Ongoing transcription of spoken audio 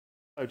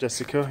Hello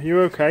Jessica, you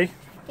okay?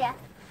 Yeah.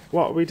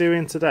 What are we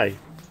doing today?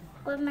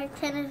 We're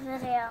making a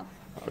video.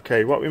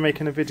 Okay, what are we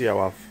making a video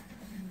of?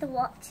 The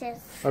watches.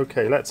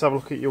 Okay, let's have a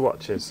look at your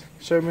watches.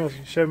 Show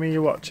me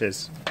your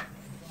watches.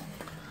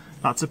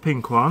 That's a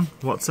pink one.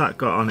 What's that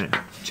got on it?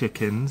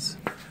 Chickens.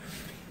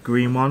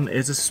 Green one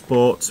is a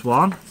sports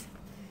one.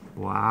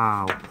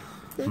 Wow.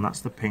 And that's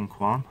the pink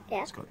one.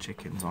 Yeah. It's got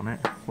chickens on it.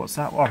 What's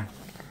that one?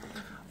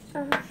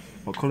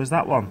 What colour's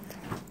that one?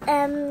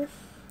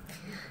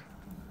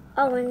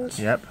 Orange.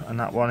 Yep, and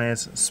that one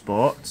is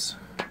sports.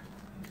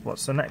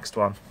 What's the next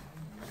one?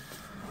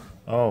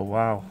 Oh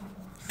wow,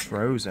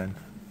 frozen.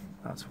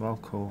 That's well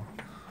cool.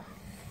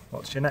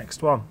 What's your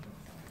next one?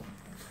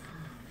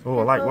 Oh,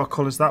 I like, what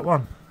colour's that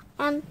one?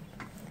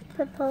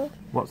 Purple.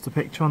 What's the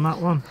picture on that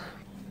one?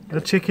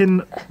 A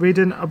chicken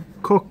reading a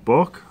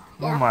cookbook?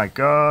 Yeah. Oh my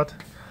god.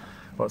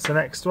 What's the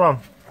next one?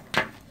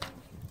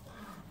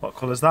 What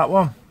colour's that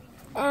one?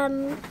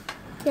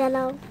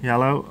 Yellow.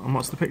 Yellow. And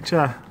what's the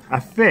picture?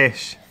 A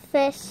fish?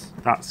 Fish.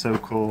 That's so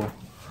cool.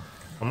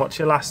 And what's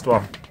your last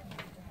one?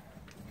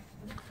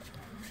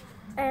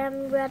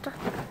 Red.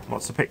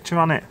 What's the picture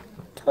on it?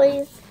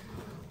 Toys.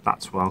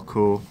 That's well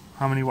cool.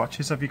 How many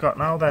watches have you got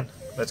now then?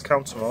 Let's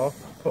count them all.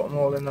 Put them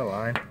all in the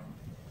line.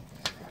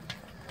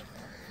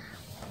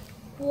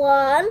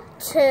 1,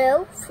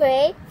 2,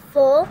 3,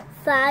 4,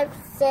 5,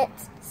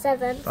 6,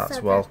 7. That's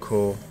 7. well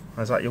cool.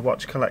 Is that your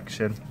watch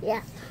collection?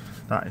 Yeah.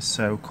 That is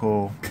so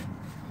cool.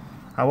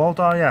 How old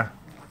are you?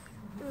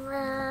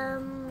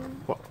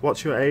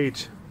 What's your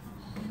age?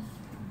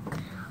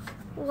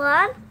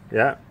 1,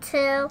 Yeah.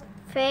 2,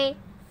 3,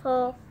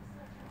 4.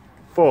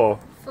 4.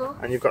 4.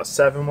 And you've got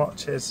 7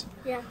 watches.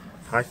 Yeah.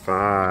 High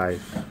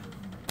five.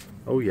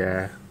 Oh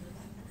yeah.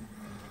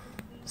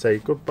 Say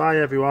goodbye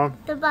everyone.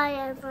 Goodbye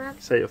everyone.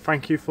 Say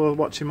thank you for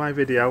watching my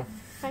video.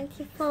 Thank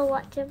you for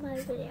watching my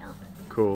video.